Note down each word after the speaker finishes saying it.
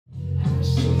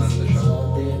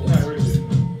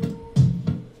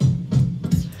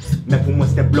Me fumo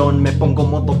este blon, me pongo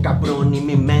modo cabrón y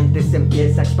mi mente se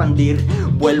empieza a expandir.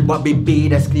 Vuelvo a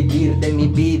vivir, a escribir de mi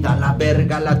vida. La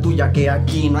verga la tuya que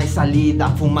aquí no hay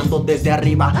salida. Fumando desde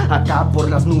arriba, acá por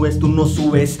las nubes tú no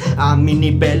subes a mi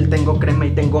nivel. Tengo crema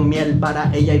y tengo miel para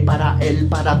ella y para él,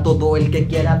 para todo el que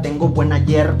quiera. Tengo buena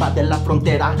hierba de la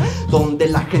frontera, donde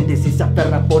la gente sí se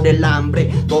aferra por el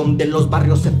hambre, donde los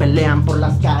barrios se pelean por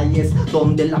las calles,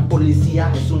 donde la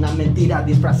policía es una mentira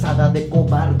disfrazada de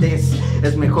cobardes.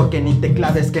 Es mejor que ni te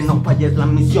claves, que no falles la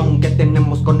misión, que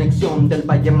tenemos conexión del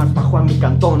valle más bajo a mi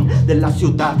cantón, de la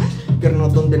ciudad infierno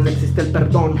donde no existe el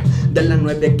perdón, de la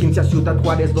 915 a Ciudad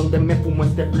Juárez donde me fumo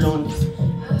este blond.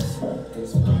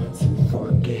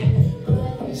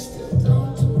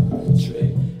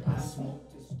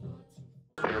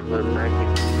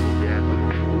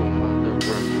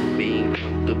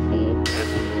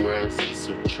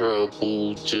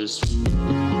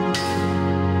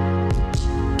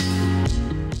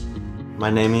 My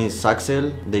name is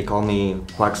Axel, they call me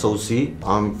Juax O.C.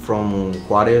 I'm from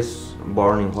Juarez,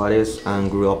 born in Juarez and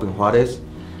grew up in Juarez,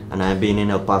 and I've been in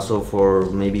El Paso for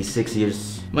maybe 6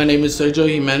 years. My name is Sergio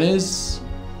Jimenez,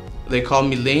 they call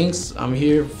me Lynx. I'm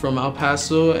here from El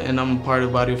Paso and I'm part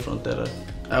of Barrio Frontera.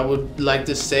 I would like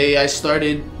to say I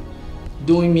started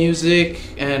doing music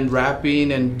and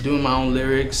rapping and doing my own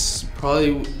lyrics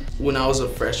probably when I was a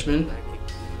freshman.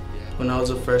 When I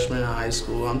was a freshman in high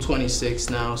school. I'm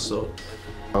 26 now, so.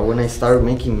 When I started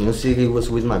making music, it was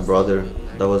with my brother.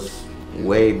 That was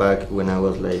way back when I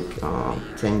was like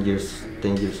 10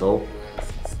 years old.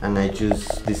 And I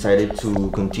just decided to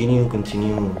continue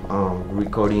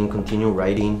recording, continue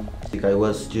writing. I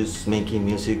was just making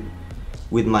music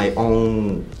with my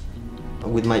own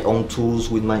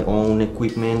tools, with my own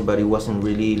equipment, but it wasn't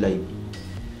really like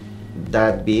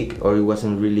that big, or it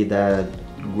wasn't really that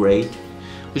great.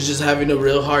 Was just having a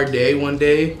real hard day one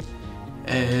day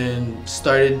and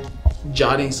started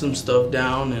jotting some stuff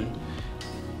down, and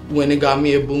when it got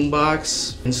me a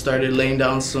boombox and started laying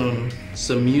down some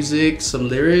music, some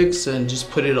lyrics, and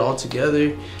just put it all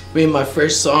together. Made my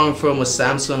first song from a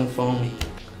Samsung phone.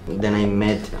 Then I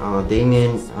met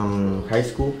Damien in high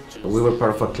school. We were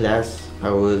part of a class.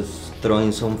 I was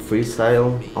throwing some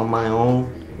freestyle on my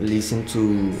own, listen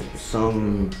to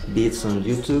some beats on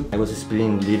YouTube. I was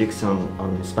spitting lyrics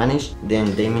on Spanish.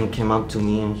 Then Damien came up to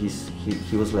me and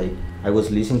he was like, I was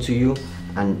listening to you,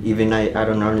 and even I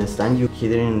don't understand you. He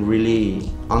didn't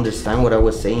really understand what I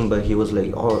was saying, but he was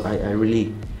like, oh, I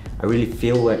really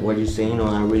feel what you're saying, or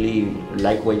I really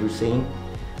like what you're saying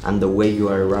and the way you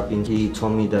are rapping. He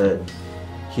told me that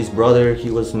his brother, he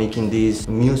was making this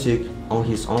music on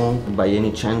his own. By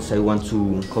any chance I want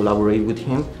to collaborate with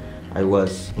him. I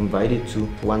was invited to.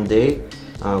 One day,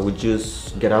 we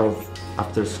just get out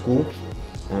after school,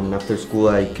 and after school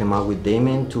I came out with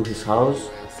Damien to his house,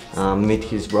 meet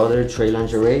his brother Trey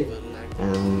Lingerie,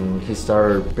 and he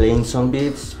started playing some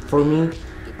beats for me.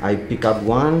 I pick up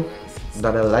one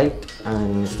that I liked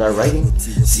and start writing.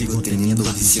 Sigo teniendo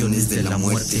visiones de la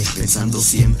muerte, pensando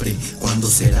siempre cuándo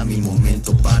será mi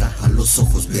momento para a los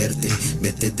ojos verte.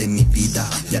 Vete de mi vida,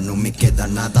 ya no me queda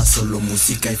nada, solo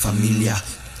música y familia.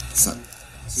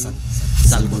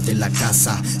 Salgo de la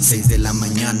casa, 6 de la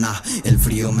mañana, el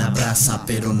frío me abraza,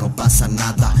 pero no pasa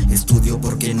nada. Estudio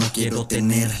porque no quiero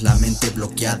tener la mente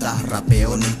bloqueada.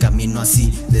 Rapeo en el camino,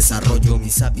 así desarrollo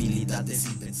mis habilidades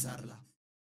sin pensarla.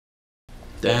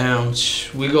 Damn,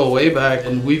 we go way back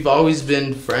and we've always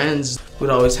been friends.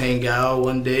 We'd always hang out.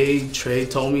 One day, Trey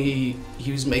told me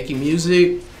he was making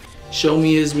music. Show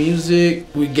me his music.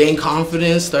 We gained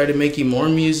confidence, started making more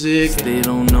music. They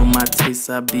don't know my taste,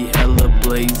 I be hella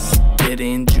blaze.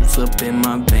 Getting juice up in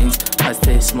my veins. I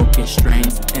stay smoking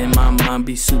strains, and my mind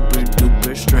be super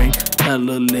duper strange.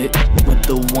 Hella lit with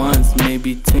the ones,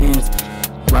 maybe tens.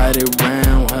 Ride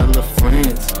around, hella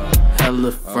friends,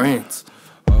 hella friends.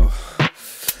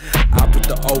 I put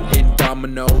the O in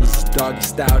dominoes, doggy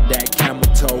style, that camel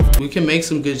toe. We can make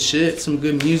some good shit, some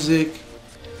good music.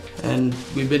 And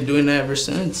we've been doing that ever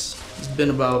since. It's been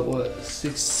about, what,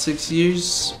 six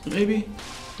years, maybe?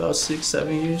 About 6,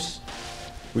 7 years.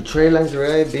 With Trey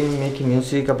Lingerie, I've been making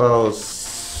music about,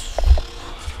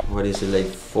 what is it, like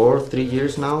 3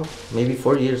 years now? Maybe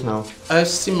 4 years now. I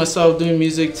see myself doing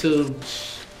music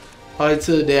probably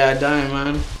till the day I die,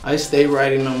 man. I stay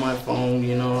writing on my phone,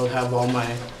 you know, have all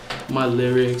my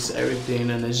lyrics, everything,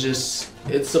 and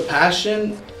it's a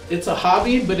passion. It's a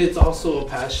hobby, but it's also a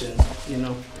passion, you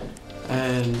know.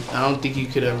 And I don't think you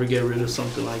could ever get rid of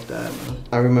something like that, man.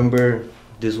 I remember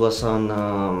This was on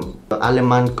the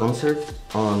Alemán concert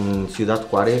on Ciudad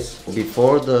Juárez.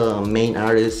 Before the main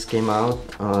artists came out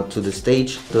to the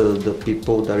stage, the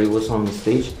people that it was on the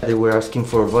stage, they were asking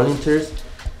for volunteers.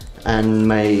 And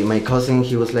my cousin,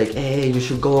 he was like, hey, you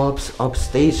should go up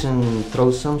stage and throw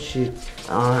some shit.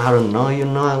 I don't know, you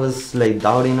know, I was like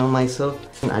doubting on myself.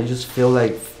 And I just feel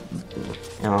like,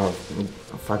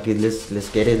 fuck it, let's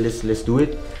get it, let's do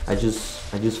it. I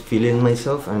just feel it in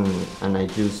myself, and I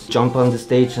just jump on the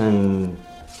stage and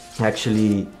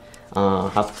actually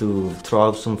have to throw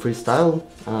out some freestyle.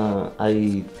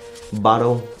 I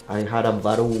had a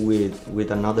battle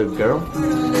with another girl.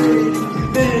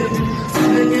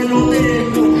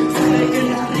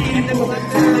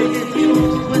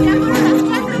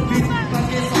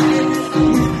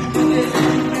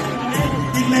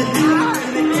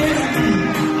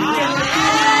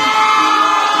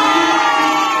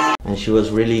 And she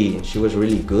was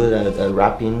really good at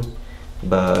rapping,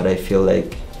 but I feel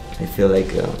like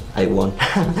I won.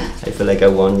 I feel like I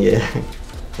won, yeah.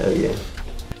 Hell yeah.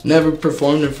 Never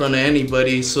performed in front of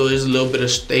anybody, so there's a little bit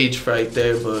of stage fright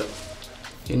there, but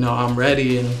you know, I'm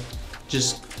ready, and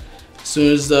just as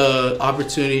soon as the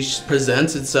opportunity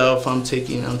presents itself, I'm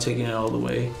taking it all the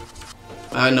way.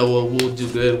 I know we'll do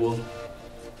good.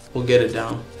 We'll get it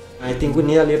down. I think we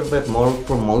need a little bit more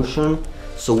promotion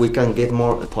so we can get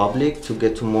more public, to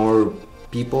get to more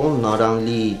people, not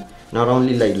only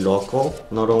like local,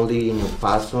 not only in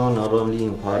Paso, not only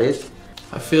in Juárez.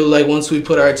 I feel like once we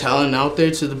put our talent out there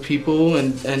to the people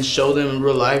and show them in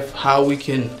real life how we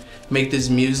can make this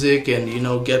music and, you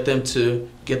know, get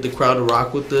the crowd to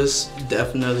rock with us,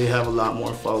 definitely have a lot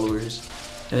more followers.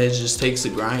 And it just takes the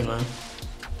grind, man.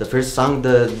 The first song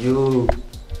that you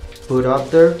put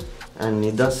up there and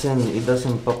it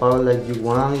doesn't pop out like you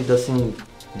want, it doesn't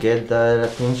get that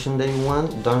attention that you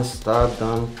want, don't stop,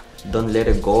 don't let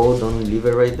it go, don't leave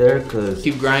it right there, cause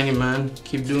keep grinding, man.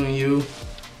 Keep doing you.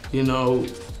 You know,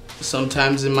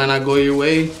 sometimes it might not go your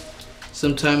way,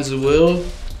 sometimes it will.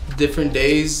 Different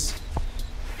days,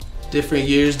 different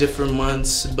years, different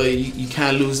months, but you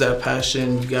can't lose that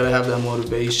passion. You gotta have that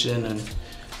motivation, and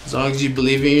as long as you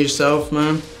believe in yourself,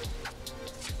 man,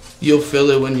 you'll feel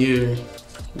it when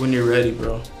you're ready,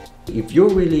 bro. If you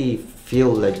really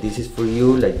feel like this is for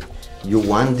you, like you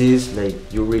want this, like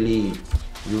you really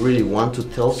want to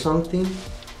tell something,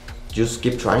 just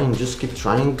keep trying,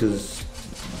 because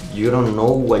you don't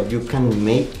know what you can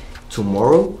make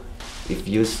tomorrow if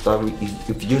you stop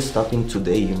in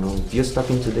today, you know. If you stop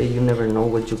in today, you never know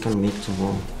what you can make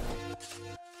tomorrow.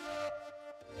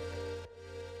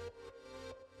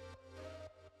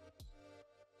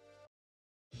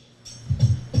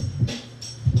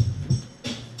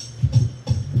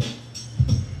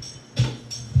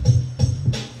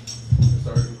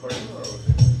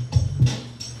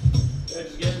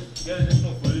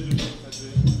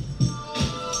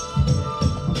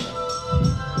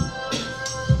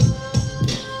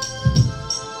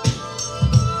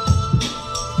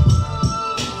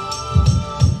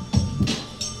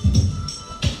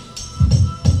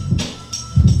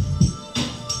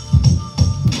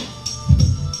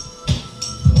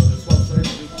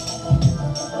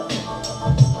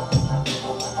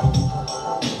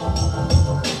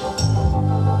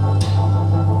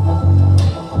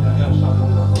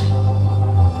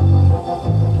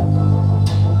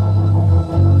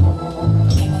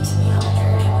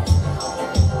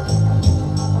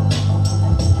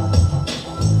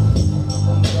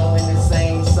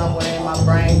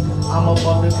 I'm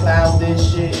above the cloud,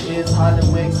 this shit is hard to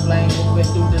explain. Moving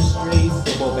through the streets.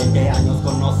 Llevo 20 años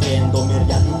conociendo mi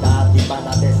realidad y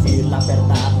para decir la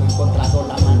verdad no he encontrado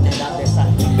la manera de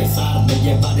salir. A pesar de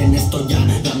llevar en esto ya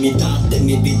la mitad de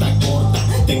mi vida corta,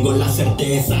 tengo la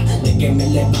certeza de que me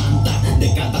levanta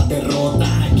de cada derrota.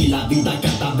 Aquí la vida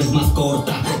cada vez más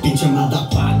corta. Pinche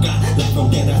madafaca, la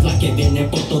frontera es la que viene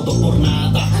por todo por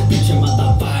nada. Pinche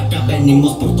madafaca,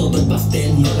 venimos por todo el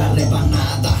pastel, no la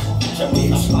rebanada.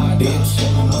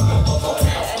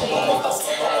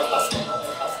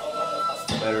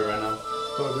 Better right now.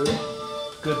 Oh, really?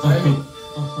 Good timing.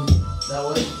 That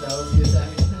was good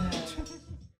timing.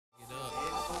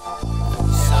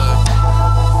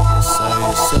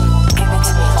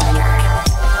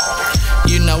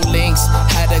 You know Lynx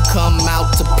had to come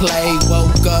out to play.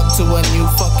 Woke up to a new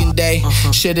fucking day.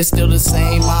 shit is still the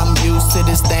same. I'm used to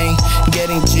this thing,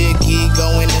 getting jiggy,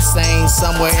 going insane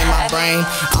somewhere in my brain.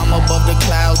 I'm above the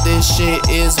cloud, this shit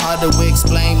is hard to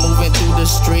explain. Moving through the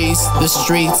streets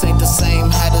ain't the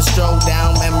same. Had to stroll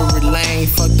down memory lane.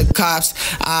 Fuck the cops,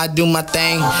 I do my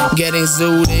thing. Getting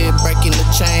zooted, breaking the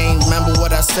chain. Remember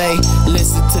what I say,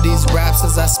 listen to these raps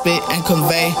as I spit and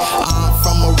convey. I'm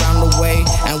from around the way,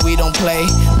 and we don't play.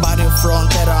 Barrio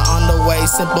Frontera on the way,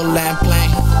 simple and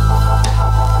plain.